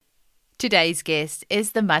Today's guest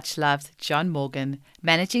is the much-loved John Morgan,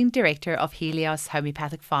 Managing Director of Helios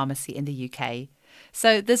Homeopathic Pharmacy in the UK.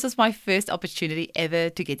 So this was my first opportunity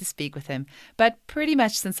ever to get to speak with him. But pretty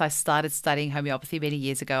much since I started studying homeopathy many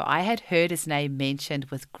years ago, I had heard his name mentioned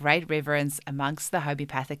with great reverence amongst the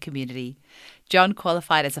homeopathic community. John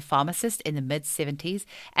qualified as a pharmacist in the mid-70s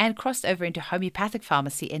and crossed over into homeopathic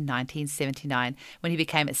pharmacy in 1979 when he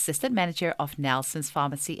became assistant manager of Nelson's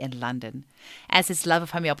Pharmacy in London. As his love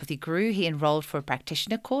of homeopathy grew, he enrolled for a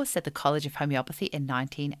practitioner course at the College of Homeopathy in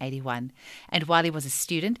 1981. And while he was a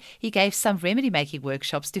student, he gave some remedy-making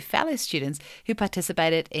workshops to fellow students who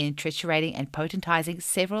participated in triturating and potentizing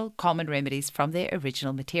several common remedies from their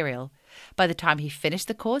original material. By the time he finished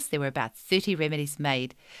the course, there were about 30 remedies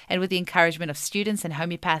made, and with the encouragement of students and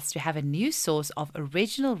homeopaths to have a new source of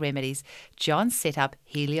original remedies, John set up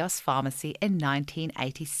Helios Pharmacy in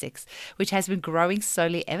 1986, which has been growing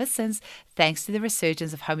slowly ever since, thanks to the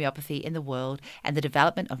resurgence of homeopathy in the world and the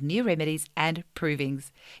development of new remedies and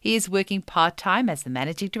provings. He is working part-time as the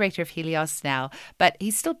managing director of Helios now, but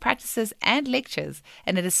he still practices and lectures,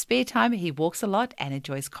 and in his spare time he walks a lot and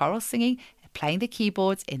enjoys choral singing, playing the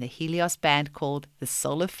keyboards in the Helios band called the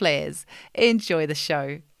Solar Flares. Enjoy the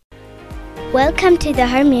show. Welcome to the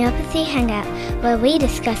Homeopathy Hangout, where we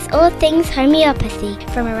discuss all things homeopathy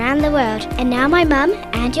from around the world. And now my mum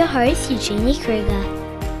and your host, Eugenie Kruger.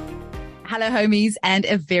 Hello, homies, and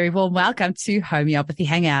a very warm welcome to Homeopathy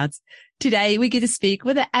Hangouts. Today, we get to speak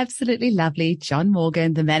with the absolutely lovely John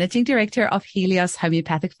Morgan, the Managing Director of Helios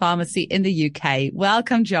Homeopathic Pharmacy in the UK.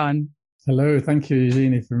 Welcome, John. Hello. Thank you,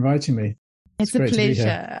 Eugenie, for inviting me. It's a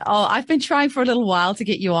pleasure. Oh, I've been trying for a little while to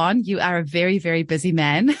get you on. You are a very, very busy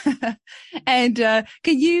man. And can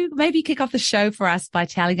you maybe kick off the show for us by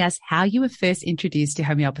telling us how you were first introduced to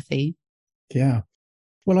homeopathy? Yeah.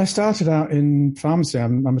 Well, I started out in pharmacy.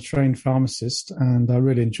 I'm a trained pharmacist, and I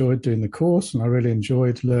really enjoyed doing the course, and I really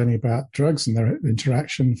enjoyed learning about drugs and their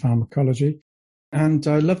interaction, pharmacology. And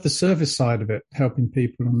I love the service side of it, helping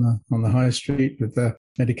people on the high street with their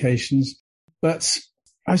medications. But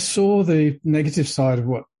I saw the negative side of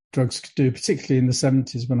what drugs could do, particularly in the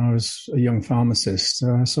 70s when I was a young pharmacist.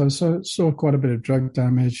 So I saw quite a bit of drug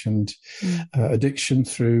damage and addiction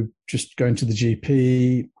through just going to the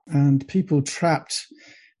GP, and people trapped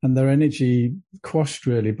and their energy quashed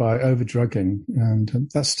really by over-drugging. And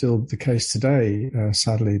that's still the case today,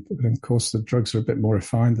 sadly. But of course, the drugs are a bit more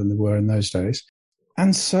refined than they were in those days.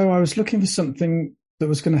 And so I was looking for something that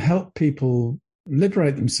was going to help people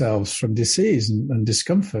liberate themselves from disease and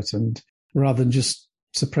discomfort, and rather than just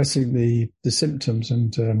suppressing the symptoms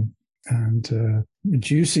and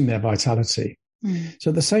reducing their vitality. So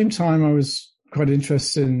at the same time, I was quite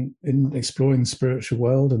interested in exploring the spiritual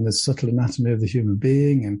world and the subtle anatomy of the human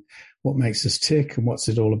being and what makes us tick and what's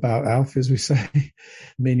it all about, Alf, as we say,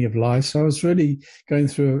 meaning of life. So I was really going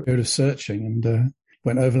through a period of searching, and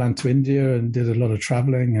went overland to India and did a lot of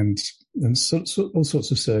traveling and all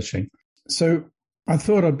sorts of searching. So I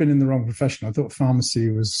thought I'd been in the wrong profession. I thought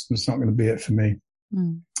pharmacy was not going to be it for me.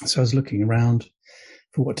 So I was looking around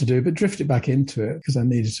for what to do, but drifted back into it because I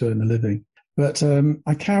needed to earn a living. But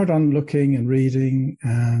I carried on looking and reading,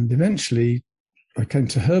 and eventually I came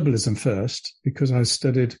to herbalism first because I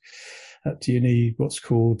studied at uni what's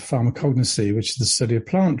called pharmacognosy, which is the study of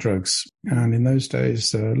plant drugs. And in those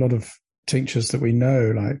days, a lot of tinctures that we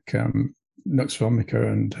know, like Nux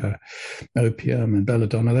vomica and opium and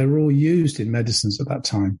belladonna, they were all used in medicines at that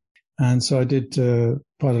time. And so I did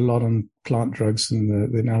quite a lot on plant drugs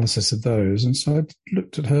and the analysis of those. And so I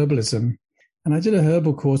looked at herbalism, and I did a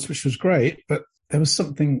herbal course, which was great, but there was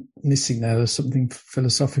something missing there. There was something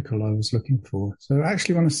philosophical I was looking for. So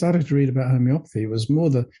actually, when I started to read about homeopathy, it was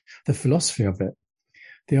more the philosophy of it.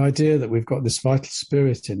 The idea that we've got this vital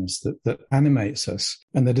spirit in us that animates us,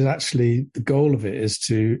 and that it actually, the goal of it is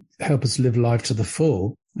to help us live life to the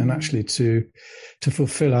full and actually to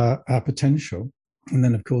fulfill our potential. And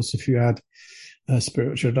then, of course, if you add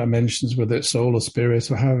spiritual dimensions, whether it's soul or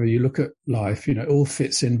spirit or however you look at life, it all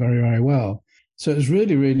fits in very, very well. So it was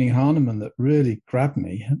really reading Hahnemann that really grabbed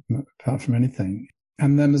me, apart from anything.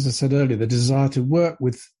 And then, as I said earlier, the desire to work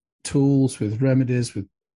with tools, with remedies, with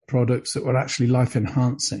products that were actually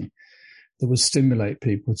life-enhancing, that would stimulate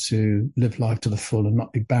people to live life to the full and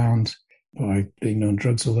not be bound by being on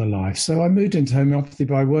drugs all their life. So I moved into homeopathy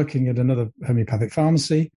by working at another homeopathic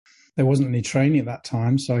pharmacy. There wasn't any training at that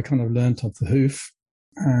time, so I kind of learnt off the hoof.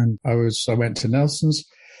 And I went to Nelson's,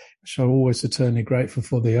 which I'm always eternally grateful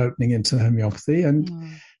for the opening into homeopathy.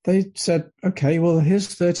 And they said, okay, well,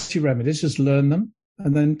 here's 30 remedies, just learn them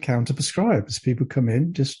and then counter prescribe. As people come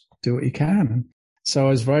in, just do what you can. So I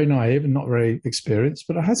was very naive and not very experienced,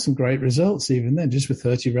 but I had some great results even then, just with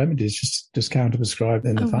 30 remedies, just counter-prescribed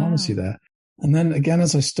in the pharmacy there. And then again,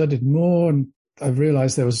 as I studied more, and I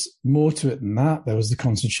realized there was more to it than that. There was the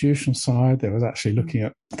constitutional side. There was actually looking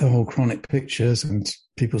at the whole chronic pictures and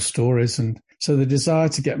people's stories. And so the desire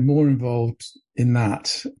to get more involved in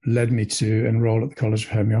that led me to enroll at the College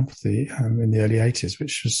of Homeopathy in the early 80s,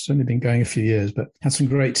 which has only been going a few years, but had some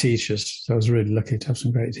great teachers. So I was really lucky to have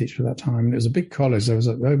some great teachers at that time. And it was a big college. There was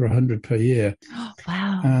over 100 per year. Oh,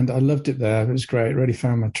 wow. And I loved it there. It was great. Really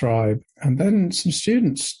found my tribe. And then some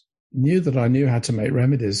students knew that I knew how to make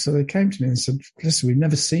remedies. So they came to me and said, listen, we've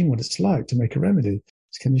never seen what it's like to make a remedy.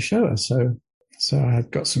 Can you show us? So I had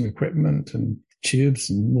got some equipment and tubes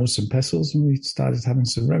and more some pestles, and we started having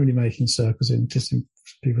some remedy making circles in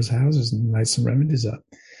people's houses and made some remedies up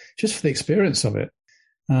just for the experience of it.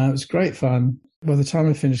 It was great fun. By the time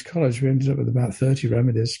I finished college, we ended up with about 30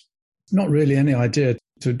 remedies. Not really any idea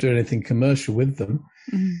to do anything commercial with them.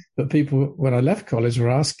 Mm-hmm. But people, when I left college, were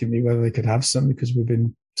asking me whether they could have some because we've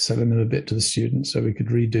been selling them a bit to the students so we could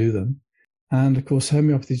redo them. And of course,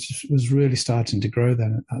 homeopathy was really starting to grow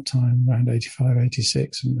then at that time, around 85,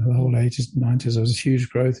 86, and the whole 80s and 90s. There was a huge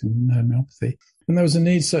growth in homeopathy. And there was a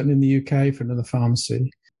need, certainly in the UK, for another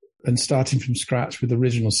pharmacy. And starting from scratch with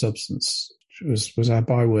original substance was our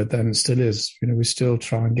byword then, and still is. We still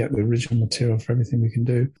try and get the original material for everything we can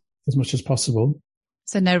do as much as possible.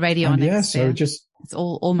 So no radionics. Yeah, so it's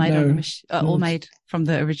all made all made from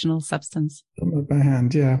the original substance. By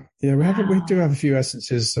hand, yeah. We do have a few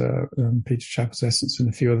essences, Peter Chappell's essence and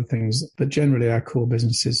a few other things, but generally our core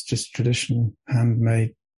business is just traditional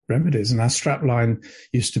handmade remedies. And our strapline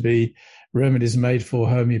used to be remedies made for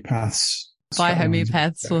homeopaths. By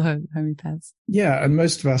homeopaths for homeopaths. Yeah, and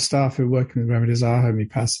most of our staff who are working with remedies are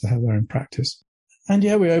homeopaths that have their own practice. And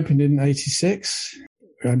yeah, we opened in 86.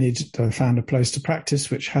 I found a place to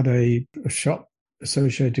practice, which had a shop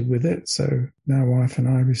associated with it. So now wife and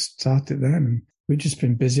I, we started then, and we've just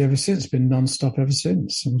been busy ever since, been non-stop ever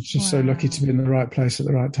since. And we're just so lucky to be in the right place at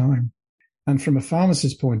the right time. And from a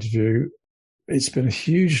pharmacist's point of view, it's been a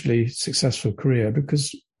hugely successful career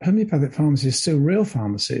because homeopathic pharmacy is still real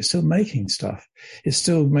pharmacy. It's still making stuff. It's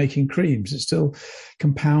still making creams. It's still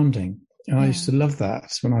compounding. And I used to love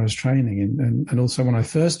that when I was training. And also when I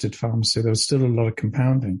first did pharmacy, there was still a lot of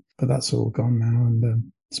compounding, but that's all gone now.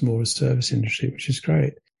 And it's more a service industry, which is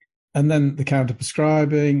great. And then the counter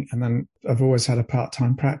prescribing. And then I've always had a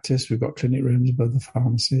part-time practice. We've got clinic rooms above the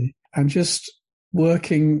pharmacy. And just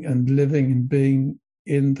working and living and being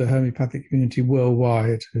in the homeopathic community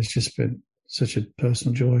worldwide has just been such a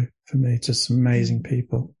personal joy for me. Just amazing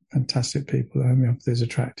people, fantastic people that homeopathy has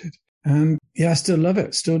attracted. And yeah, I still love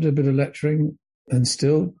it. Still do a bit of lecturing and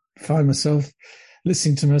still find myself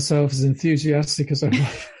listening to myself as enthusiastic as I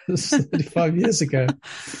was 35 years ago.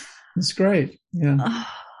 It's great. Yeah. Oh,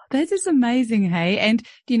 that is amazing. Hey. And,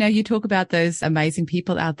 you talk about those amazing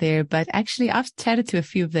people out there, but actually I've chatted to a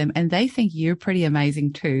few of them and they think you're pretty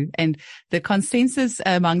amazing too. And the consensus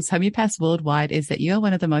amongst homeopaths worldwide is that you're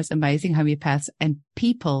one of the most amazing homeopaths and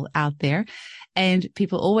people out there. And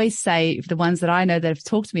people always say, the ones that I know that have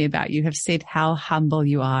talked to me about you have said how humble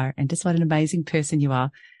you are and just what an amazing person you are.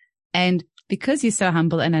 And because you're so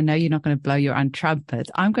humble, and I know you're not going to blow your own trumpet,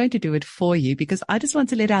 I'm going to do it for you because I just want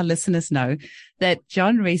to let our listeners know that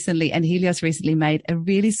John recently and Helios recently made a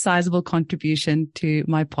really sizable contribution to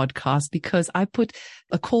my podcast because I put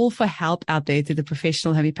a call for help out there to the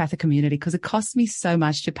professional homeopathic community because it costs me so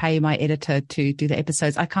much to pay my editor to do the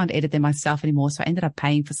episodes. I can't edit them myself anymore. So I ended up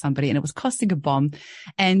paying for somebody and it was costing a bomb.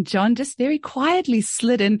 And John just very quietly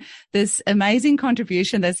slid in this amazing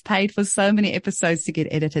contribution that's paid for so many episodes to get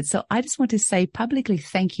edited. So I just want to say publicly,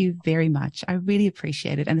 thank you very much. I really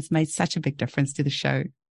appreciate it. And it's made such a big difference to the show.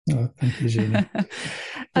 Oh, thank you, Jeannie.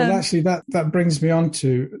 Well, actually, that brings me on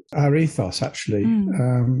to our ethos, actually.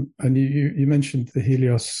 And you mentioned the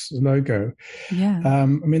Helios logo. Yeah.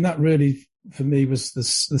 That really, for me, was the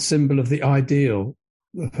symbol of the ideal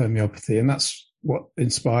of homeopathy. And that's what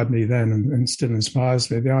inspired me then and still inspires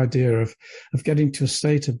me, the idea of getting to a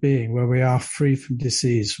state of being where we are free from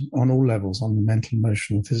disease on all levels, on the mental,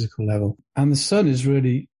 emotional, physical level. And the sun is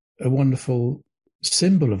really a wonderful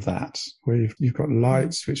symbol of that, where you've got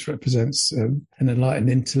lights, which represents an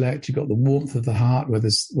enlightened intellect. You've got the warmth of the heart, where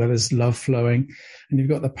there's love flowing, and you've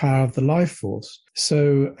got the power of the life force.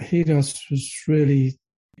 So Helios was really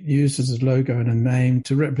used as a logo and a name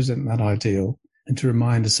to represent that ideal and to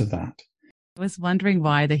remind us of that. I was wondering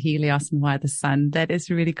why the Helios and why the sun. That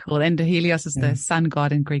is really cool. And the Helios is the sun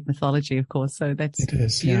god in Greek mythology, of course. So that's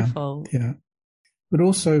beautiful. Yeah. But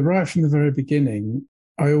also, right from the very beginning,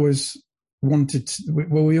 I always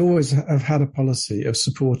we always have had a policy of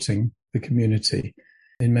supporting the community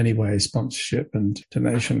in many ways, sponsorship and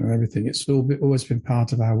donation and everything. It's always been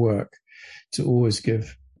part of our work to always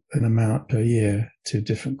give an amount per year to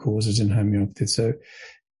different causes in homeopathy. So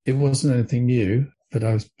it wasn't anything new, but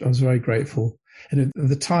I was very grateful. And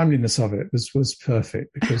the timeliness of it was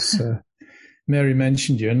perfect because Mary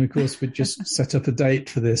mentioned you, and of course we just set up a date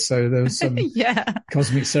for this, so there was some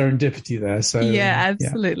cosmic serendipity there. So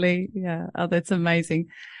absolutely. Yeah. Oh, that's amazing.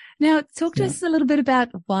 Now, talk to us a little bit about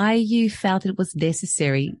why you felt it was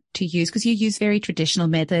necessary to use, because you use very traditional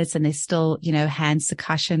methods and there's still, hand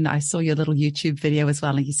succussion. I saw your little YouTube video as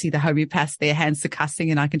well, and you see the homeopaths there hand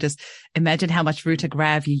succussing, and I can just imagine how much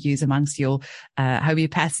Rutagrav you use amongst your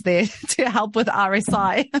homeopaths there to help with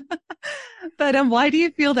RSI. But why do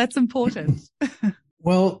you feel that's important?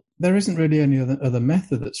 Well, there isn't really any other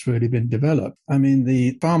method that's really been developed. I mean,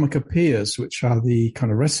 the pharmacopoeias, which are the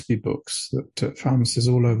kind of recipe books that pharmacists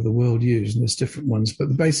all over the world use, and there's different ones,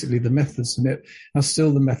 but basically the methods in it are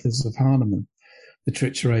still the methods of Hahnemann, the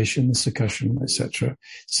trituration, the succussion, etc.,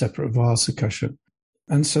 separate vial succussion.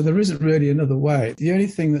 And so there isn't really another way. The only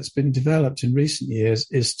thing that's been developed in recent years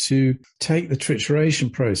is to take the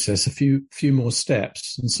trituration process a few more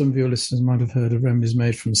steps. And some of your listeners might have heard of remedies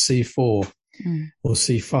made from C4 or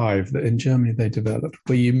C5 that in Germany they developed,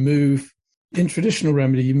 where you move, in traditional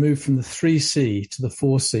remedy, you move from the 3C to the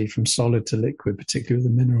 4C, from solid to liquid, particularly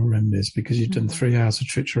with the mineral remedies, because you've done 3 hours of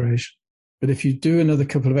trituration. But if you do another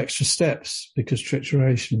couple of extra steps, because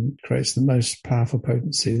trituration creates the most powerful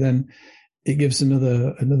potency, then it gives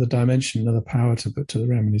another dimension, another power to the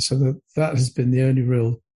remedy. So that has been the only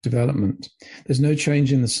real development. There's no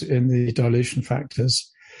change in the dilution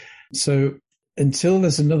factors. So until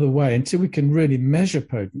there's another way, until we can really measure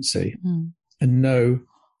potency and know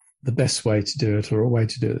the best way to do it, or a way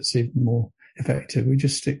to do it that's even more effective, we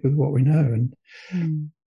just stick with what we know.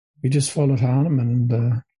 And we just followed Hahnemann,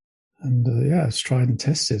 and it's tried and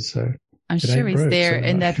tested. So I'm sure he's there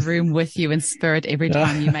in that room with you in spirit every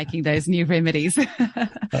time you're making those new remedies.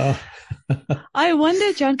 I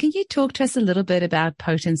wonder, John, can you talk to us a little bit about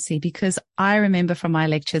potency? Because I remember from my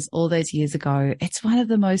lectures all those years ago, it's one of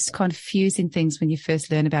the most confusing things when you first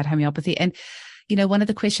learn about homeopathy. And, one of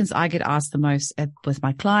the questions I get asked the most with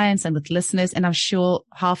my clients and with listeners, and I'm sure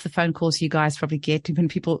half the phone calls you guys probably get when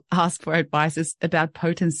people ask for advice, is about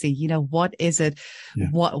potency. What is it? Yeah.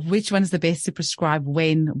 Which one is the best to prescribe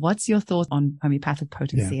when? What's your thought on homeopathic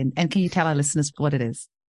potency? Yeah. And can you tell our listeners what it is?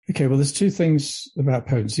 Okay, well, there's 2 things about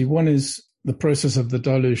potency. One is the process of the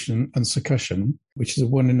dilution and succussion, which is a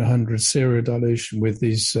 1 in 100 serial dilution with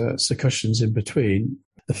these succussions in between.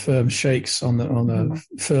 The firm shakes on a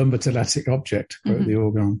firm but elastic object, to quote the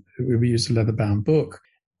organ. We use a leather-bound book.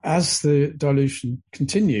 As the dilution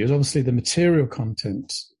continues, obviously the material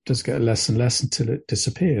content does get less and less until it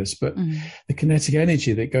disappears. But the kinetic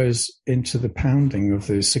energy that goes into the pounding of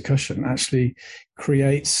the succussion actually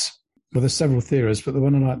creates, well, there's several theories, but the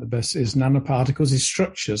one I like the best is nanoparticles, these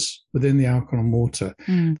structures within the alcohol and water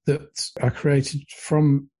that are created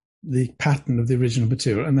from the pattern of the original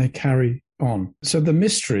material, and they carry on. So the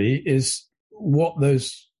mystery is what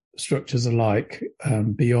those structures are like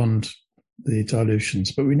beyond the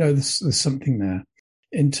dilutions, but we know there's something there.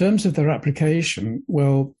 In terms of their application,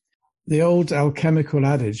 well, the old alchemical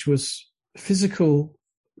adage was physical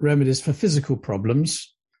remedies for physical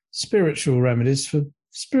problems, spiritual remedies for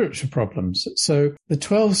spiritual problems. So the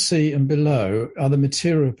 12C and below are the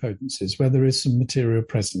material potencies, where there is some material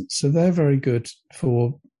present. So they're very good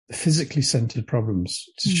for physically centered problems.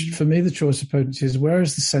 For me, the choice of potency is, where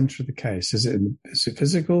is the center of the case? Is it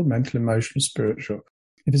physical, mental, emotional, spiritual?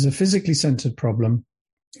 If it's a physically centered problem,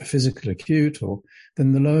 a physical acute,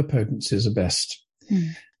 then the lower potencies are best.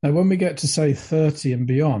 Now, when we get to, say, 30 and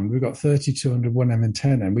beyond, we've got 30, 200, 1M and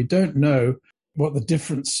 10M. We don't know what the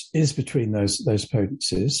difference is between those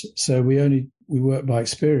potencies. So we work by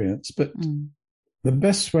experience. But the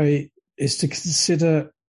best way is to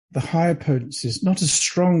consider the higher potencies not as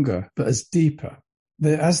stronger, but as deeper.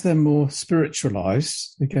 As they're more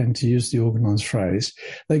spiritualized, again, to use the organon's phrase,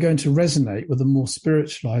 they're going to resonate with the more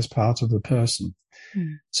spiritualized part of the person.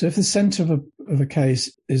 So if the center of a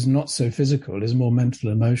case is not so physical, is more mental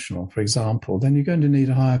and emotional, for example, then you're going to need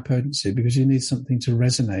a higher potency, because you need something to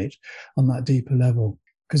resonate on that deeper level.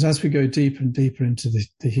 Because as we go deeper and deeper into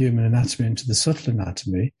the human anatomy, into the subtle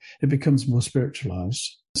anatomy, it becomes more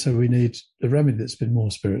spiritualized. So we need a remedy that's been more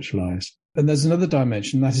spiritualized. And there's another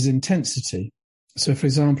dimension, that is intensity. So, for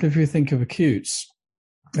example, if you think of acutes,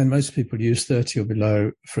 and most people use 30 or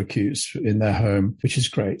below for acutes in their home, which is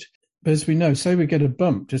great. But as we know, say we get a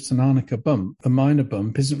bump, just an arnica bump, a minor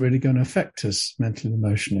bump isn't really going to affect us mentally and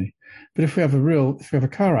emotionally. But if we have a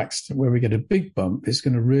car accident where we get a big bump, it's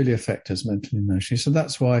going to really affect us mentally and emotionally. So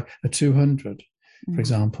that's why a 200, for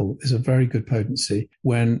example, is a very good potency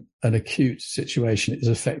when an acute situation is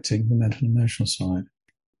affecting the mental and emotional side.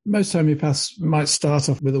 Most homeopaths might start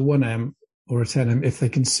off with a 1M or a 10M if they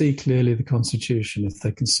can see clearly the constitution, if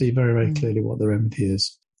they can see very, very clearly what the remedy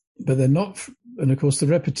is. But they're not, and of course the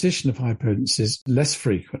repetition of high potency is less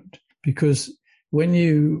frequent, because when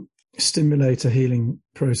you stimulate a healing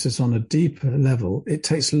process on a deeper level, it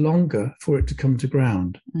takes longer for it to come to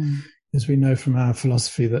ground. As we know from our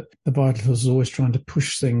philosophy that the vital force is always trying to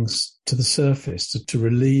push things to the surface to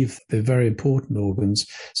relieve the very important organs.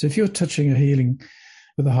 So if you're touching a healing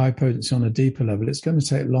with a high potency on a deeper level, it's going to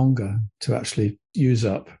take longer to actually use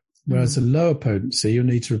up. Whereas a lower potency, you'll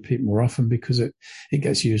need to repeat more often because it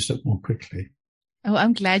gets used up more quickly. Oh,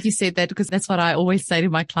 I'm glad you said that, because that's what I always say to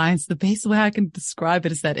my clients. The best way I can describe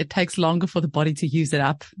it is that it takes longer for the body to use it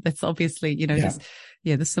up. That's obviously,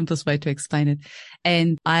 the simplest way to explain it.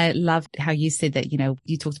 And I loved how you said that,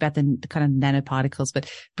 you talked about the kind of nanoparticles, but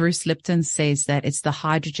Bruce Lipton says that it's the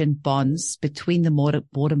hydrogen bonds between the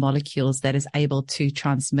water molecules that is able to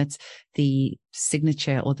transmit the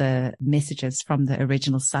signature or the messages from the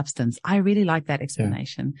original substance. I really like that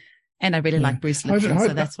explanation. Yeah. And I really like Bruce Lipton, so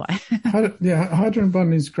that's why. Hydrogen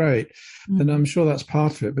bonding is great. And I'm sure that's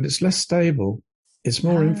part of it, but it's less stable. It's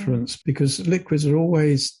more influenced because liquids are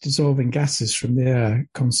always dissolving gases from the air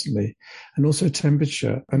constantly, and also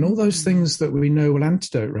temperature. And all those things that we know will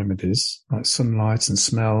antidote remedies, like sunlight and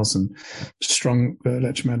smells and strong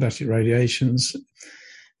electromagnetic radiations,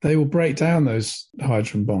 they will break down those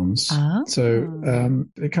hydrogen bonds. So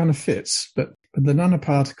it kind of fits. But the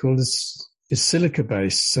nanoparticle is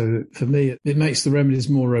silica-based. So for me, it makes the remedies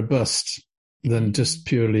more robust than just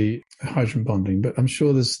purely hydrogen bonding. But I'm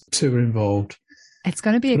sure there's two involved. It's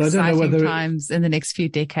going to be exciting times in the next few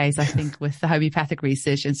decades, I think, with the Homeopathic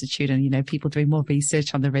Research Institute and, people doing more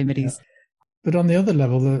research on the remedies. Yeah. But on the other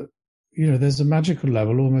level, there's a magical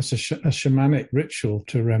level, almost a shamanic ritual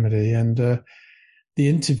to remedy. And the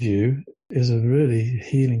interview is a really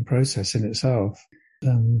healing process in itself.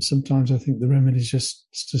 Sometimes I think the remedy is just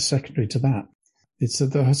secondary to that. It's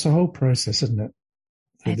a whole process, isn't it?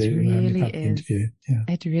 It really is. Yeah.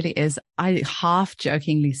 It really is. I half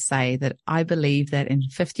jokingly say that I believe that in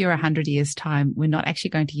 50 or 100 years' time, we're not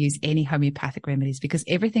actually going to use any homeopathic remedies because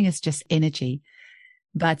everything is just energy.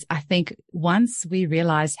 But I think once we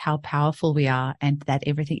realize how powerful we are and that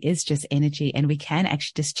everything is just energy, and we can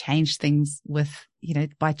actually just change things with,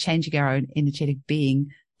 by changing our own energetic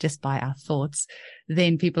being, just by our thoughts,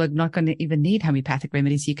 then people are not going to even need homeopathic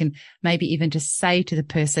remedies. You can maybe even just say to the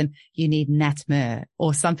person, you need nat myrrh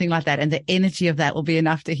or something like that. And the energy of that will be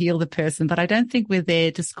enough to heal the person. But I don't think we're there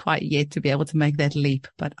just quite yet to be able to make that leap.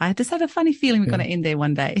 But I just have a funny feeling we're going to end there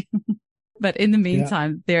one day. But in the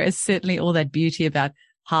meantime, there is certainly all that beauty about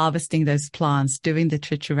harvesting those plants, doing the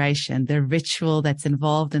trituration, the ritual that's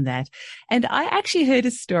involved in that. And I actually heard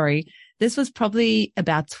a story. This was probably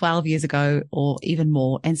about 12 years ago or even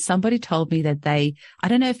more. And somebody told me that I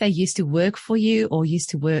don't know if they used to work for you or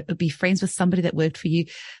used to be friends with somebody that worked for you,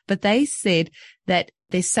 but they said that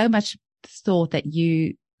there's so much thought that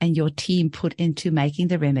you and your team put into making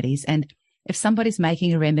the remedies. And if somebody's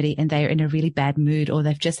making a remedy and they're in a really bad mood or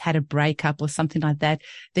they've just had a breakup or something like that,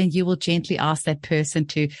 then you will gently ask that person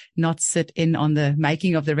to not sit in on the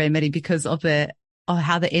making of the remedy because of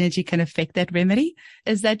how the energy can affect that remedy.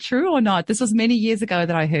 Is that true or not? This was many years ago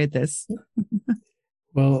that I heard this.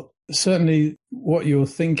 Well, certainly what you're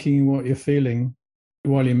thinking, what you're feeling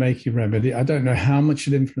while you're making remedy, I don't know how much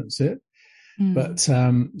it influences it, but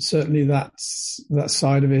certainly that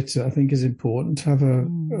side of it, I think, is important to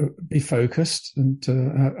have be focused and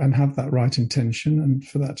have that right intention, and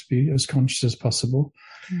for that to be as conscious as possible.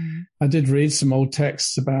 I did read some old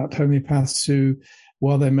texts about homeopaths who,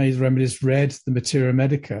 while they made remedies, read the Materia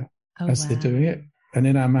Medica as they're doing it. And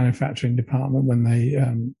in our manufacturing department, when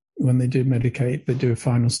they do medicate, they do a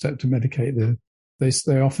final step to medicate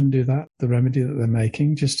they often do that, the remedy that they're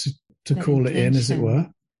making, just to call it in, as it were.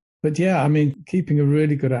 But yeah, I mean, keeping a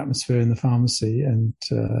really good atmosphere in the pharmacy and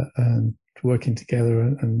working together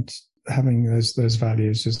and having those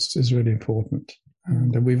values is really important.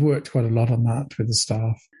 And we've worked quite a lot on that with the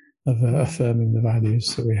staff, of affirming the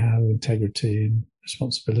values that we have, integrity and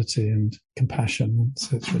responsibility and compassion,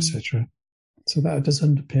 etc., etc. So that does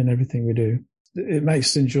underpin everything we do. It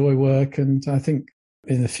makes us enjoy work, and I think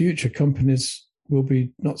in the future companies will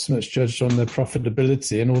be not so much judged on their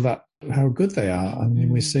profitability and all that, how good they are. I mean,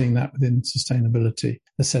 we're seeing that within sustainability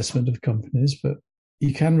assessment of companies, but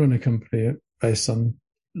you can run a company based on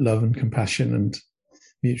love and compassion and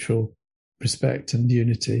mutual respect and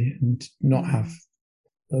unity, and not have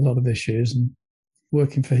a lot of issues, and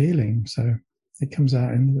working for healing. So it comes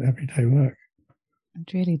out in everyday work.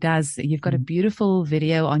 It really does. You've got a beautiful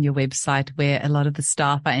video on your website where a lot of the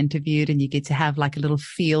staff are interviewed, and you get to have like a little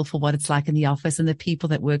feel for what it's like in the office and the people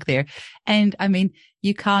that work there. And I mean,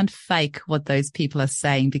 you can't fake what those people are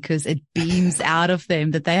saying, because it beams out of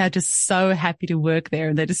them that they are just so happy to work there,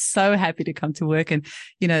 and they're just so happy to come to work. And,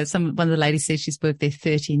 you know, one of the ladies says she's worked there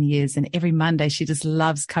 13 years and every Monday she just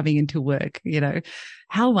loves coming into work. You know,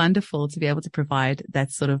 how wonderful to be able to provide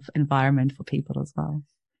that sort of environment for people as well.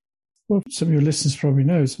 Well, some of your listeners probably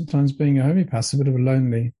know sometimes being a homeopath is a bit of a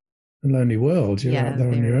lonely world. You're out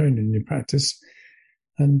there on your own in your practice.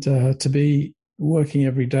 And to be working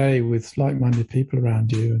every day with like-minded people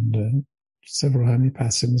around you, and several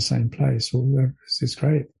homeopaths in the same place, it's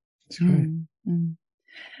great. It's great. Mm.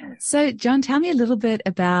 So, John, tell me a little bit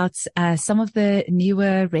about some of the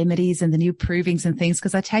newer remedies and the new provings and things,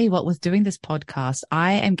 because I tell you what, with doing this podcast,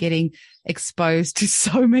 I am getting exposed to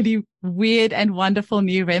so many weird and wonderful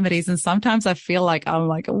new remedies. And sometimes I feel like I'm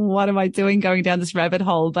like, what am I doing going down this rabbit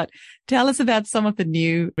hole? But tell us about some of the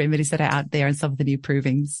new remedies that are out there and some of the new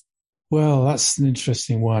provings. Well, that's an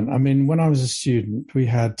interesting one. I mean, when I was a student, we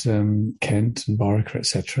had Kent and Borica,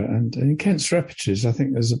 etc. And in Kent's repertories, I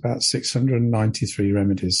think there's about 693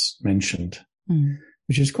 remedies mentioned,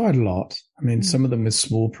 which is quite a lot. I mean, some of them with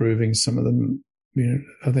small provings, some of them, you know,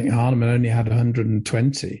 I think Hahnemann only had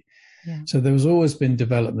 120. Yeah. So there was always been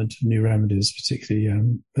development of new remedies, particularly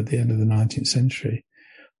at the end of the 19th century.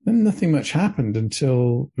 Then nothing much happened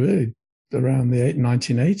until really around the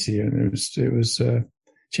 1980, and it was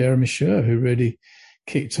Jeremy Sher who really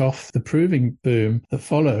kicked off the proving boom that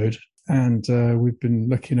followed. And we've been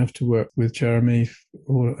lucky enough to work with Jeremy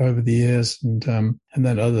all over the years, and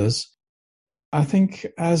then others. I think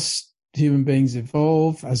as human beings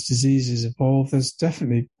evolve, as diseases evolve, there's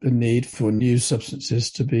definitely a need for new substances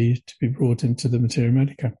to be brought into the materia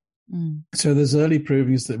medica. So there's early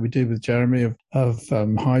provings that we did with Jeremy of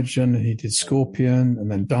hydrogen. He did scorpion, and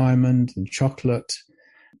then diamond and chocolate.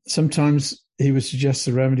 Sometimes he would suggest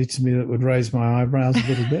a remedy to me that would raise my eyebrows a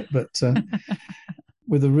little bit, but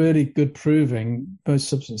with a really good proving, both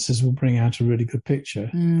substances will bring out a really good picture.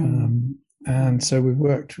 And so we've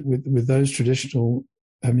worked with those traditional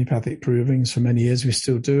homeopathic provings for many years. We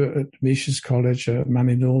still do it at Misha's College at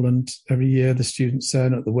Manny Norland. Every year the students there,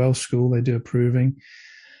 and at the Welsh School they do a proving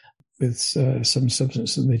with some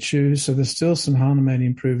substance that they choose. So there's still some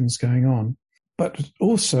Hahnemannian provings going on. But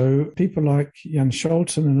also people like Jan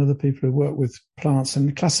Scholten and other people who work with plants and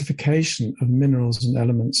the classification of minerals and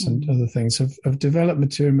elements and other things have developed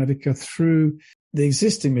materia medica through the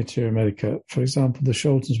existing materia medica. For example, the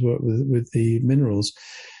Scholtens work with the minerals,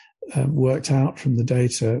 worked out from the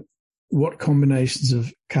data what combinations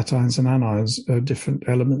of cations and anions of different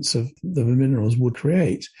elements of the minerals would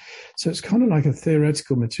create. So it's kind of like a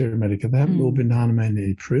theoretical materia medica. They haven't all been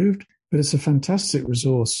Hahnemannian proved, but it's a fantastic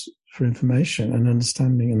resource for information and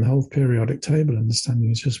understanding, and the whole periodic table understanding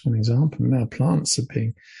is just one example. Now plants are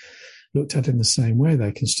being looked at in the same way,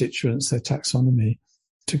 their constituents, their taxonomy,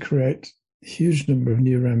 to create a huge number of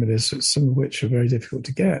new remedies, some of which are very difficult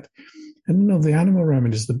to get. And the animal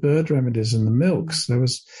remedies, the bird remedies and the milks, at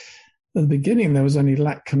the beginning there was only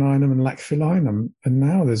laccaninum and lacphilinum, and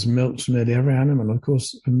now there's milks from nearly every animal. Of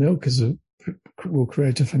course, a milk will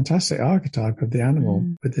create a fantastic archetype of the animal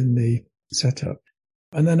within the setup.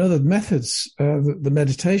 And then other methods, the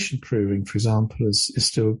meditation proving, for example, is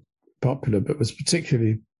still popular, but was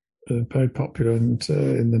particularly very popular in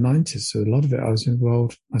the 90s. So a lot of it, I was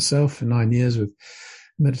involved myself for 9 years with a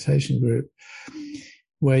meditation group,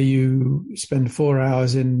 where you spend 4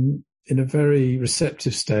 hours in a very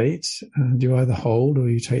receptive state, and you either hold or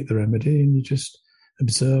you take the remedy and you just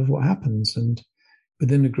observe what happens. And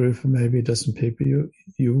within a group of maybe a dozen people,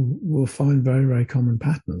 you will find very, very common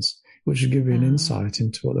patterns, which will give you an insight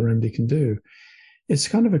into what the remedy can do. It's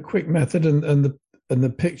kind of a quick method, and the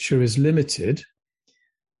picture is limited,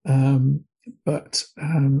 but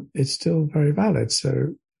it's still very valid.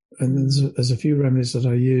 So, and there's a few remedies that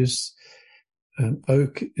I use.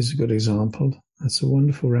 Oak is a good example. That's a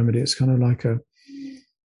wonderful remedy. It's kind of like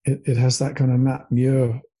it has that kind of Nat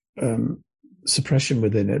Muir suppression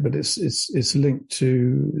within it, but it's linked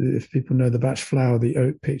to, if people know the Bach flower, the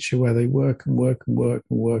oak picture, where they work and work and work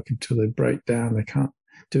and work until they break down. They can't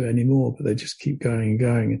do it anymore, but they just keep going and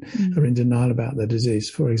going and are in denial about their disease,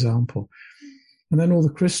 for example. And then all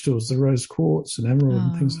the crystals, the rose quartz and emerald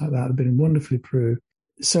and things like that have been wonderfully proved.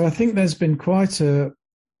 So I think there's been there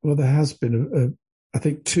has been I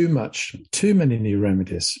think, too many new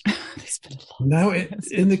remedies. There's been a lot. Now,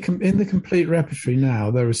 in the complete repertory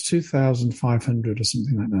now, there is 2,500 or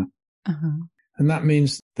something like that. Uh-huh. And that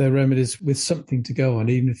means they're remedies with something to go on,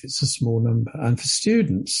 even if it's a small number. And for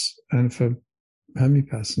students and for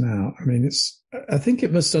homeopaths now, I mean, I think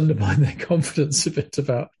it must undermine their confidence a bit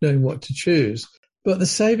about knowing what to choose. But the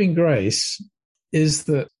saving grace is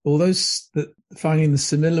that although finding the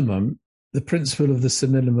simillimum, the principle of the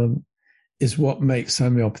simillimum is what makes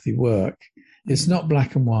homeopathy work. It's not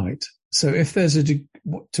black and white. So if there's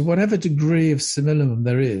to whatever degree of simillimum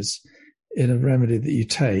there is in a remedy that you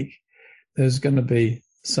take, there's going to be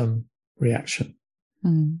some reaction.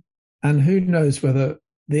 Mm. And who knows whether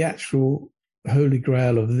the actual holy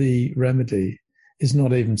grail of the remedy is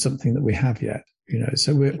not even something that we have yet,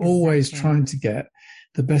 So we're always trying to get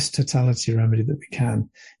the best totality remedy that we can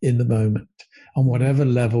in the moment on whatever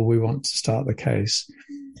level we want to start the case.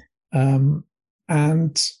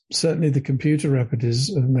 And certainly the computer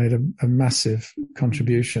remedies have made a massive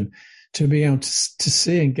contribution to being able to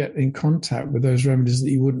see and get in contact with those remedies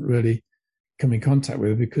that you wouldn't really come in contact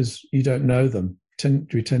with because you don't know them.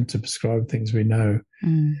 We tend to prescribe things we know.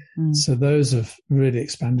 Mm-hmm. So those have really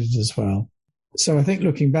expanded as well. So I think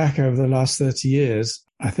looking back over the last 30 years,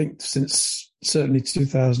 I think since certainly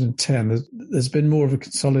 2010, there's been more of a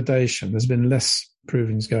consolidation. There's been less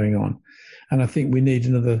provings going on. And I think we need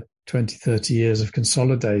another 20, 30 years of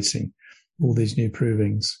consolidating all these new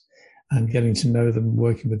provings and getting to know them,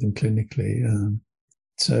 working with them clinically,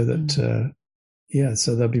 so that,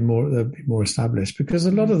 so they'll be more established, because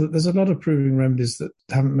there's a lot of proving remedies that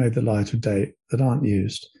haven't made the light of day, that aren't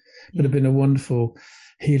used, but have been a wonderful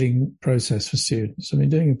healing process for students. I mean,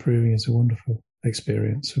 doing a proving is a wonderful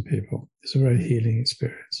experience for people. It's a very healing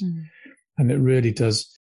experience. And it really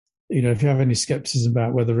does, if you have any skepticism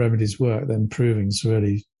about whether remedies work, then provings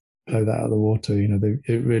really blow that out of the water.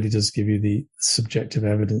 It really does give you the subjective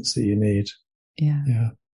evidence that you need. Yeah.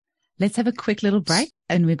 Let's have a quick little break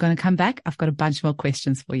and we're going to come back. I've got a bunch more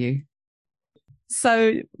questions for you.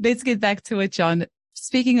 So let's get back to it, John.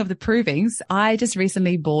 Speaking of the provings, I just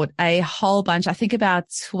recently bought a whole bunch, I think about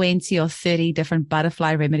 20 or 30 different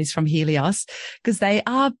butterfly remedies from Helios, because they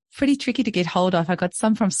are pretty tricky to get hold of. I got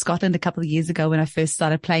some from Scotland a couple of years ago when I first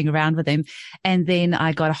started playing around with them. And then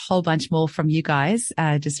I got a whole bunch more from you guys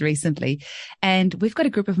just recently. And we've got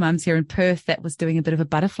a group of mums here in Perth that was doing a bit of a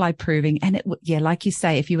butterfly proving. And like you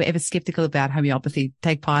say, if you were ever skeptical about homeopathy,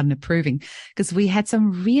 take part in a proving, because we had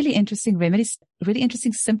some really interesting remedies, really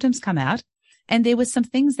interesting symptoms come out. And there were some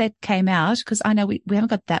things that came out, because I know we haven't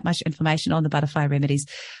got that much information on the butterfly remedies,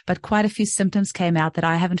 but quite a few symptoms came out that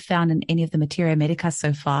I haven't found in any of the Materia Medica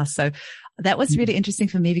so far. So that was really interesting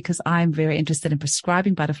for me, because I'm very interested in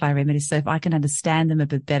prescribing butterfly remedies. So if I can understand them a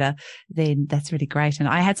bit better, then that's really great. And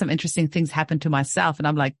I had some interesting things happen to myself, and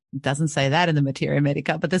I'm like, it doesn't say that in the Materia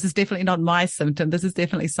Medica, but this is definitely not my symptom. This is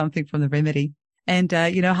definitely something from the remedy. And,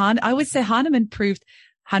 I would say Hahnemann proved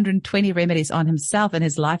 120 remedies on himself in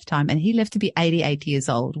his lifetime, and he lived to be 88 years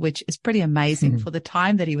old, which is pretty amazing for the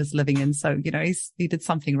time that he was living in. So, he did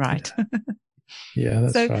something right. Yeah,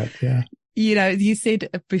 that's right. Yeah. You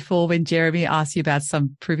said before, when Jeremy asked you about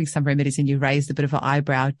proving some remedies, and you raised a bit of an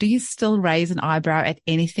eyebrow. Do you still raise an eyebrow at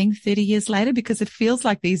anything 30 years later? Because it feels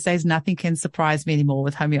like these days nothing can surprise me anymore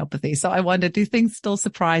with homeopathy. So I wonder, do things still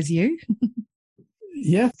surprise you?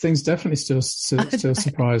 Yeah, things definitely still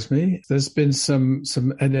surprise me. There's been some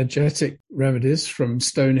energetic remedies from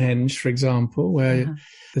Stonehenge, for example, where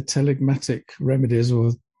the telegmatic remedies, or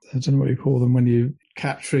I don't know what you call them, when you're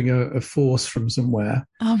capturing a force from somewhere.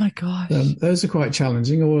 Oh my gosh. Those are quite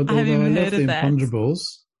challenging, although I love the imponderables.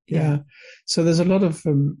 Yeah. So there's a lot of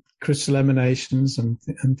crystal emanations and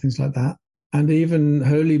things like that. And even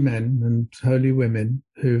holy men and holy women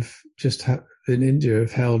who've just in India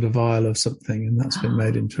have held a vial of something, and that's been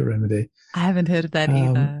made into a remedy. I haven't heard of that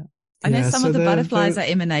either. I know some of the butterflies are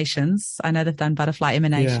emanations. I know they've done butterfly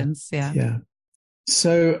emanations. Yeah.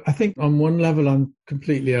 So I think on one level, I'm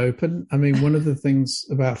completely open. I mean, one of the things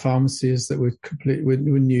about pharmacy is that we're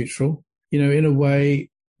neutral. In a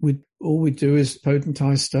way, all we do is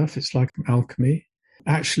potentize stuff. It's like alchemy.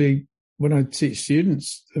 Actually, when I teach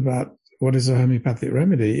students about what is a homeopathic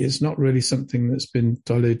remedy, it's not really something that's been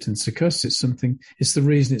diluted and succussed. It's the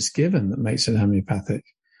reason it's given that makes it homeopathic.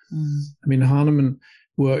 I mean, Hahnemann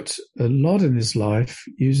worked a lot in his life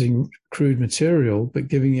using crude material, but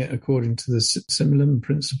giving it according to the simillimum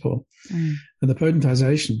principle. And the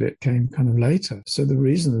potentization bit came kind of later. So the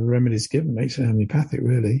reason the remedy is given makes it homeopathic,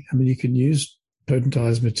 really. I mean, you can use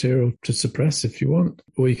potentized material to suppress if you want,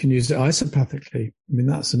 or you can use it isopathically. I mean,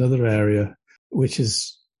 that's another area, which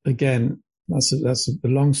is, again, that's a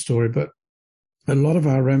long story, but a lot of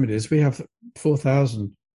our remedies, we have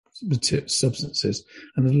 4,000 substances,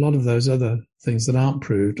 and a lot of those other things that aren't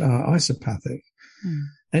proved are isopathic.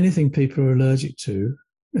 Anything people are allergic to,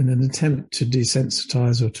 in an attempt to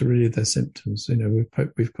desensitize or to relieve their symptoms,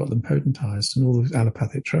 we've got them potentized, and all the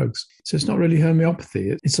allopathic drugs. So it's not really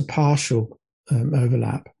homeopathy. It's a partial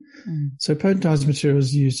overlap. So potentized material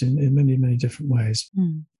is used in many, many different ways.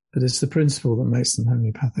 But it's the principle that makes them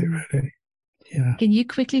homeopathic, really. Yeah. Can you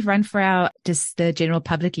quickly run for just the general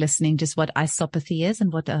public listening, just what isopathy is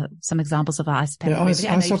and what are some examples of isopathy?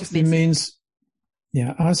 Isopathy means,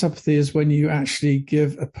 isopathy is when you actually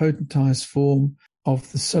give a potentized form of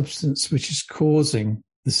the substance which is causing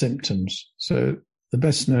the symptoms. So the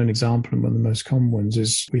best known example, and one of the most common ones,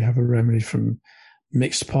 is we have a remedy from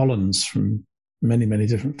mixed pollens from many, many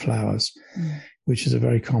different flowers, which is a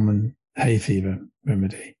very common hay fever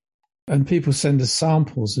remedy. And people send us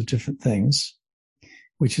samples of different things,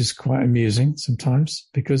 which is quite amusing sometimes,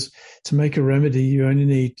 because to make a remedy, you only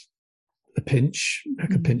need a pinch,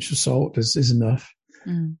 like a pinch of salt is enough.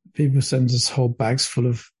 People send us whole bags full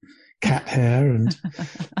of cat hair and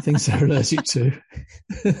things they're allergic to.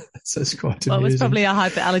 So it's quite amusing. Well, it was probably a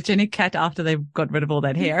hyperallergenic cat after they got rid of all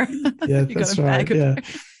that hair. Yeah, that's right. Yeah.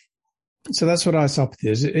 So that's what isopathy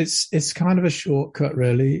is. It's kind of a shortcut,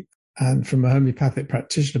 really. And from a homeopathic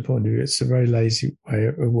practitioner point of view, it's a very lazy way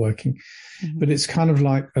of working. But it's kind of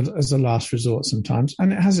like as a last resort sometimes.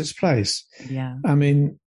 And it has its place. Yeah. I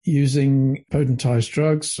mean, using potentized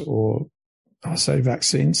drugs, or I'll say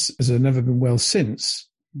vaccines, as have never been well since,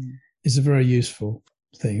 is a very useful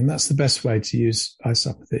thing. And that's the best way to use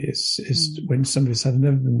isopathy is when somebody's had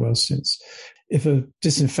never been well since. If a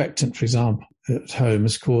disinfectant, for example, at home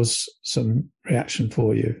has caused some reaction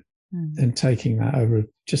for you, then taking that over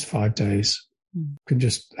just 5 days can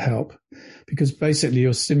just help, because basically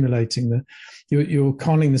you're stimulating you're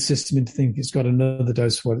conning the system into thinking it's got another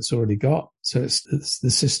dose of what it's already got. So it's the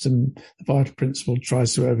system, the vital principle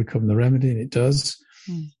tries to overcome the remedy, and it does.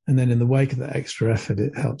 And then in the wake of that extra effort,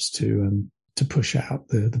 it helps to push out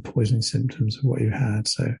the poisoning symptoms of what you had.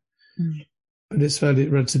 So, but it's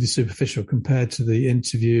relatively superficial compared to the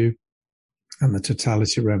interview and the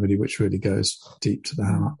totality remedy, which really goes deep to the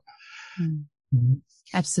heart.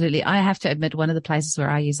 Absolutely. I have to admit, one of the places where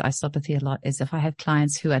I use isopathy a lot is if I have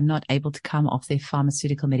clients who are not able to come off their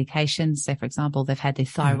pharmaceutical medications. Say, for example, they've had their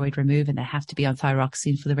thyroid removed and they have to be on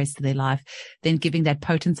thyroxine for the rest of their life, then giving that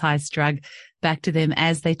potentized drug back to them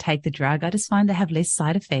as they take the drug. I just find they have less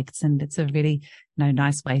side effects, and it's a really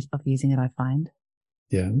nice way of using it, I find.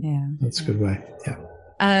 Yeah. That's a good way. Yeah.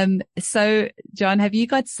 So John, have you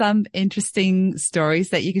got some interesting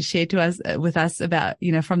stories that you can share with us about,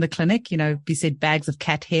 from the clinic? You said bags of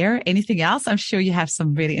cat hair. Anything else? I'm sure you have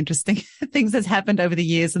some really interesting things that's happened over the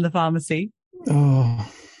years in the pharmacy. Oh,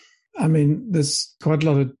 I mean, there's quite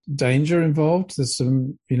a lot of danger involved. There's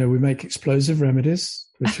some, we make explosive remedies,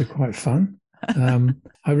 which are quite fun.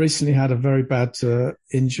 I recently had a very bad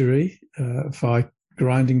injury by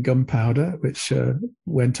grinding gunpowder, which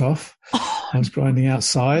went off. I was grinding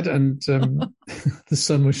outside, and the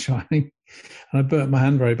sun was shining, and I burnt my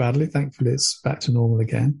hand very badly. Thankfully, it's back to normal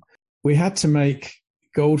again. We had to make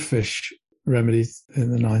goldfish remedies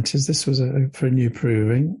in the 90s. This was for a new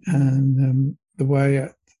proving, and the way,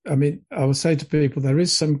 I will say to people, there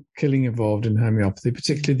is some killing involved in homeopathy,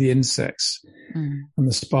 particularly the insects and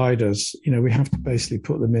the spiders. We have to basically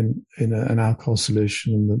put them in an alcohol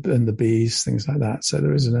solution, and the bees, things like that. So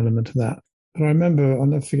there is an element of that. But I remember, I'll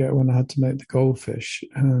never forget when I had to make the goldfish,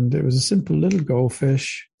 and it was a simple little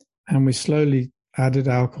goldfish, and we slowly added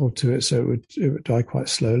alcohol to it so it would die quite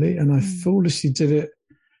slowly. And I foolishly did it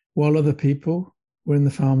while other people were in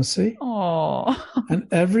the pharmacy. Oh. And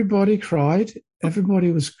everybody cried.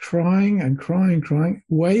 Everybody was crying and crying,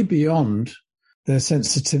 way beyond their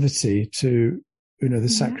sensitivity to, the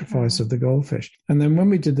sacrifice of the goldfish. And then when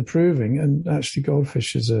we did the proving, and actually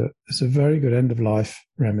goldfish is a very good end of life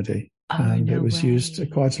remedy. And it was used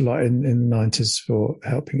quite a lot in the 90s for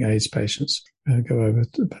helping AIDS patients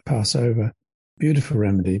pass over. Beautiful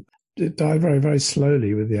remedy. It died very, very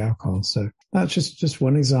slowly with the alcohol. So that's just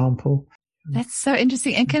one example. That's so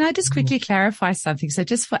interesting. And can I just quickly clarify something? So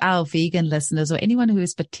just for our vegan listeners or anyone who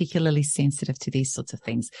is particularly sensitive to these sorts of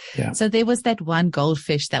things. Yeah. So there was that one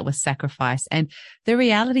goldfish that was sacrificed. And the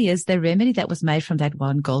reality is the remedy that was made from that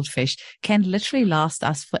one goldfish can literally last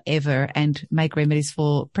us forever and make remedies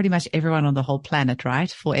for pretty much everyone on the whole planet, right?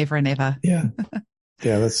 Forever and ever. Yeah.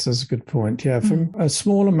 Yeah, that's a good point. Yeah. From a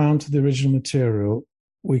small amount of the original material,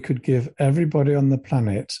 we could give everybody on the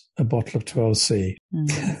planet a bottle of 12C.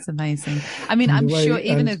 That's amazing. I mean, I'm sure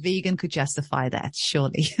even a vegan could justify that,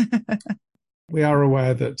 surely. We are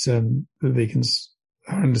aware that the vegans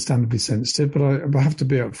are understandably sensitive, but I have to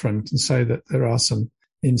be upfront and say that there are some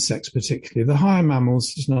insects particularly. The higher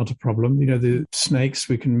mammals is not a problem. The snakes,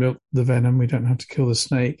 we can milk the venom. We don't have to kill the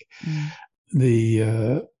snake.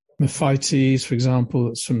 The Mephites, for example,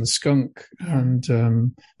 that's from the skunk, and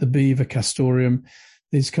the beaver castoreum.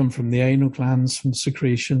 These come from the anal glands, from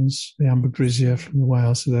secretions, the ambergrissia from the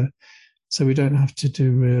whale. So we don't have to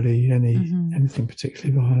do really anything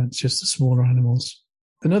particularly violent, just the smaller animals.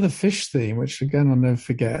 Another fish theme, which again I'll never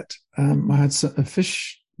forget, I had a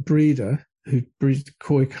fish breeder who breeds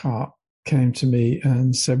koi carp came to me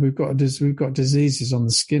and said, we've got diseases on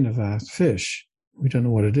the skin of our fish. We don't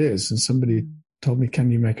know what it is. And somebody told me,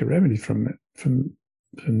 can you make a remedy from it, from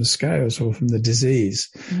the scales or from the disease?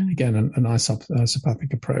 Again, an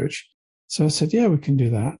isopathic approach. So I said, yeah, we can do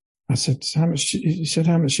that. I said, he said,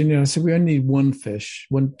 how much do you need? I said, we only need one fish,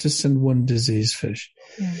 just send one diseased fish.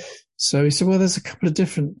 Yeah. So he said, well, there's a couple of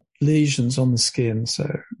different lesions on the skin. So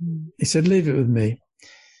he said, leave it with me.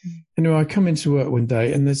 Anyway, I come into work one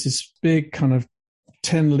day and there's this big kind of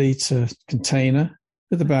 10-litre container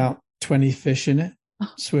with about 20 fish in it,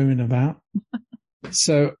 swimming about.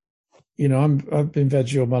 So, I've been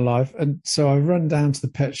veggie all my life. And so I run down to the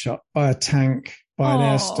pet shop, buy a tank, buy an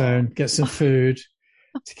air stone, get some food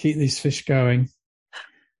to keep these fish going.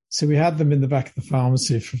 So we had them in the back of the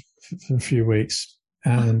pharmacy for a few weeks.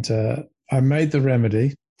 And I made the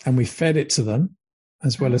remedy and we fed it to them,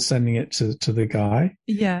 as well as sending it to the guy.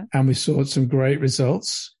 Yeah. And we saw some great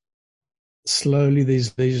results. Slowly,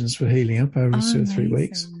 these lesions were healing up over 2 or 3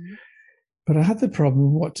 weeks. But I had the problem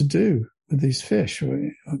of what to do with these fish.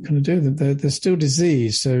 What can I do? They're still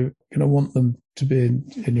diseased, so I want them to be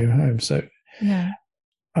in your home. So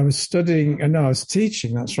I was studying, I was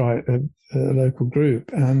teaching, that's right, a local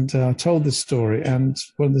group. And I told this story. And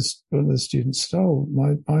one of the students said,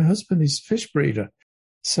 my husband is a fish breeder.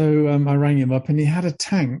 So I rang him up and he had a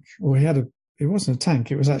tank, or it wasn't a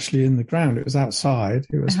tank, it was actually in the ground. It was outside.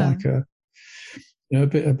 It was like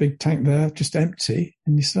a big tank there, just empty.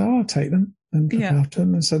 And he said, I'll take them and look after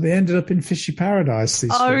them. And so they ended up in fishy paradise.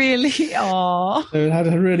 These fish. Really? Oh. So it had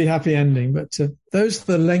a really happy ending. But those are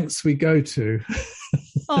the lengths we go to.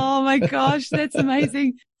 Oh my gosh, that's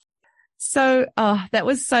amazing. So, that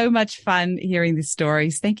was so much fun hearing these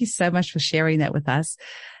stories. Thank you so much for sharing that with us.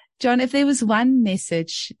 John, if there was one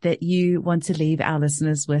message that you want to leave our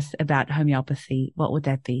listeners with about homeopathy, what would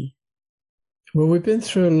that be? Well, we've been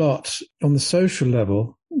through a lot on the social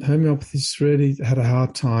level. Homeopathy's really had a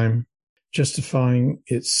hard time justifying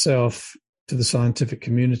itself to the scientific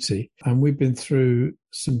community. And we've been through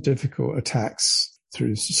some difficult attacks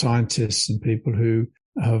through scientists and people who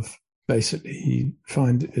have basically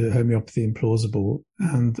find homeopathy implausible.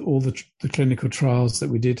 And all the clinical trials that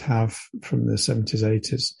we did have from the 70s,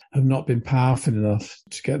 80s have not been powerful enough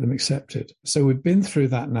to get them accepted. So we've been through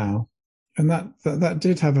that now. And that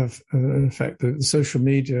did have an effect. The social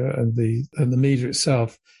media and the media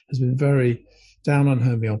itself has been very down on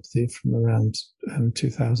homeopathy from around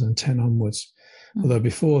 2010 onwards. Although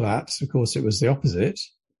before that, of course, it was the opposite.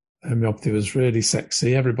 Homeopathy was really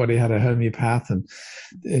sexy. Everybody had a homeopath, and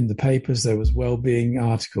in the papers there was well-being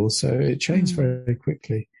articles. So it changed very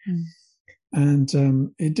quickly.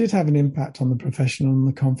 And it did have an impact on the profession, on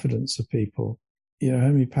the confidence of people.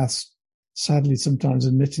 Homeopaths sadly sometimes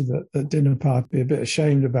admitted that at dinner party be a bit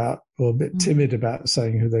ashamed about, or a bit timid about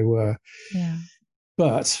saying who they were. Yeah.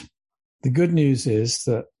 But the good news is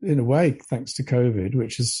that, in a way, thanks to COVID,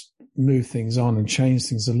 which has moved things on and changed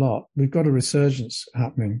things a lot, we've got a resurgence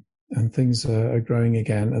happening, and things are growing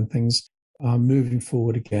again, and things are moving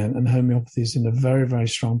forward again. And homeopathy is in a very, very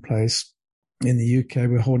strong place. In the UK,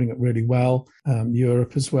 we're holding up really well.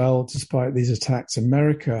 Europe as well, despite these attacks.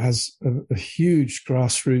 America has a huge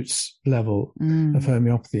grassroots level of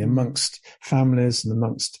homeopathy amongst families and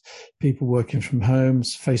amongst people working from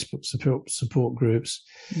homes, Facebook support groups.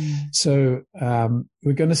 So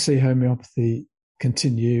we're going to see homeopathy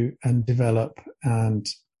continue and develop, and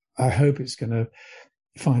I hope it's going to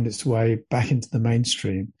find its way back into the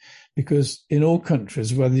mainstream, because in all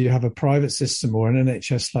countries, whether you have a private system or an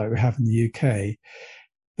NHS like we have in the UK,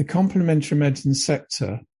 the complementary medicine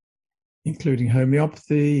sector, including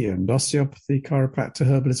homeopathy and osteopathy, chiropractor,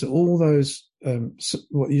 herbalism, all those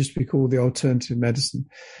what used to be called the alternative medicine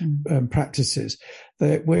practices,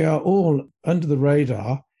 we are all under the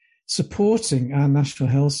radar supporting our national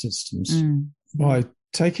health systems by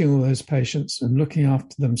taking all those patients and looking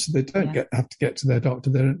after them so they don't have to get to their doctor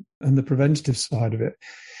there. And the preventative side of it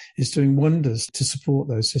is doing wonders to support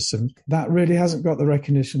those systems. That really hasn't got the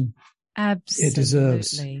recognition it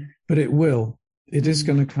deserves, but it will. It is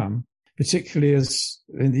going to come, particularly as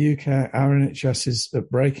in the UK, our NHS is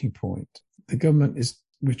at breaking point. The government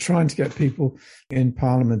we're trying to get people in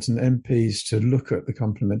Parliament and MPs to look at the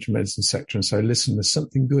complementary medicine sector and say, listen, there's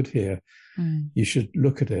something good here. You should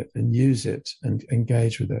look at it and use it and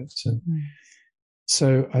engage with it. And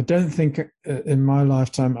so I don't think in my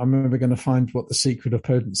lifetime I'm ever going to find what the secret of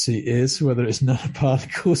potency is, whether it's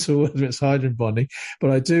nanoparticles or whether it's hydrogen bonding.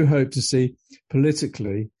 But I do hope to see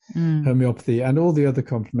politically homeopathy and all the other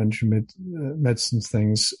complementary medicines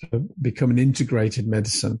things become an integrated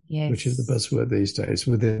medicine, which is the buzzword these days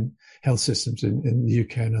within health systems in the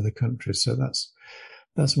UK and other countries. So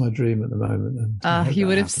that's my dream at the moment. And you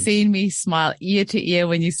would have seen me smile ear to ear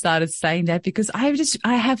when you started saying that, because I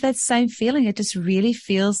have that same feeling. It just really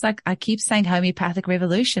feels like, I keep saying homeopathic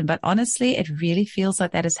revolution, but honestly, it really feels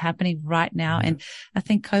like that is happening right now. And I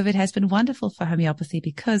think COVID has been wonderful for homeopathy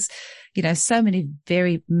because, so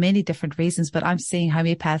very many different reasons, but I'm seeing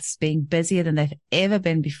homeopaths being busier than they've ever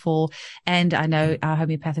been before. And I know our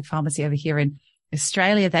homeopathic pharmacy over here in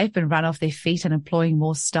Australia, they've been run off their feet and employing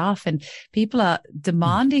more staff, and people are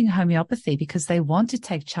demanding homeopathy because they want to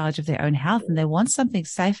take charge of their own health and they want something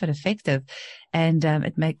safe and effective. And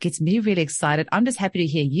it gets me really excited. I'm just happy to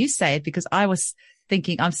hear you say it, because I was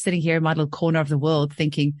thinking, I'm sitting here in my little corner of the world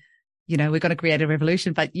thinking, we're going to create a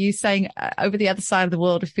revolution, but you saying over the other side of the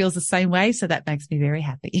world, it feels the same way. So that makes me very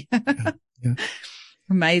happy. Yeah.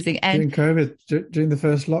 Amazing. And during COVID, during the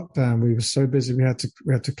first lockdown, we were so busy. We had to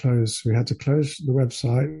close the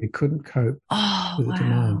website. We couldn't cope with the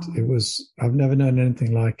demand. I've never known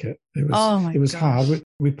anything like it. It was hard.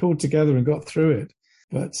 We pulled together and got through it.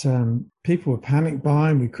 But people were panic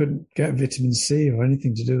buying. We couldn't get vitamin C or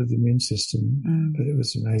anything to do with the immune system. But it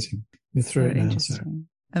was amazing. We're through it now. So.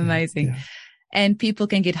 Amazing. Yeah. And people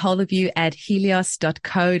can get hold of you at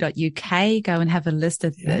helios.co.uk. Go and have a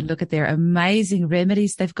look at their amazing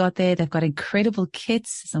remedies they've got there. They've got incredible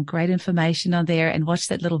kits, some great information on there, and watch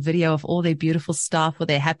that little video of all their beautiful staff with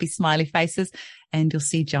their happy, smiley faces. And you'll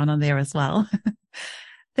see John on there as well.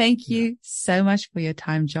 Thank you so much for your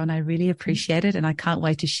time, John. I really appreciate it. And I can't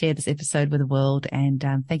wait to share this episode with the world. And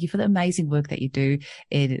thank you for the amazing work that you do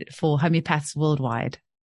for homeopaths worldwide.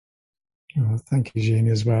 Oh, thank you, Jeannie,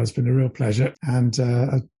 as well. It's been a real pleasure. And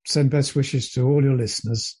I send best wishes to all your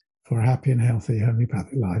listeners for a happy and healthy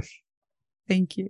homeopathic life. Thank you.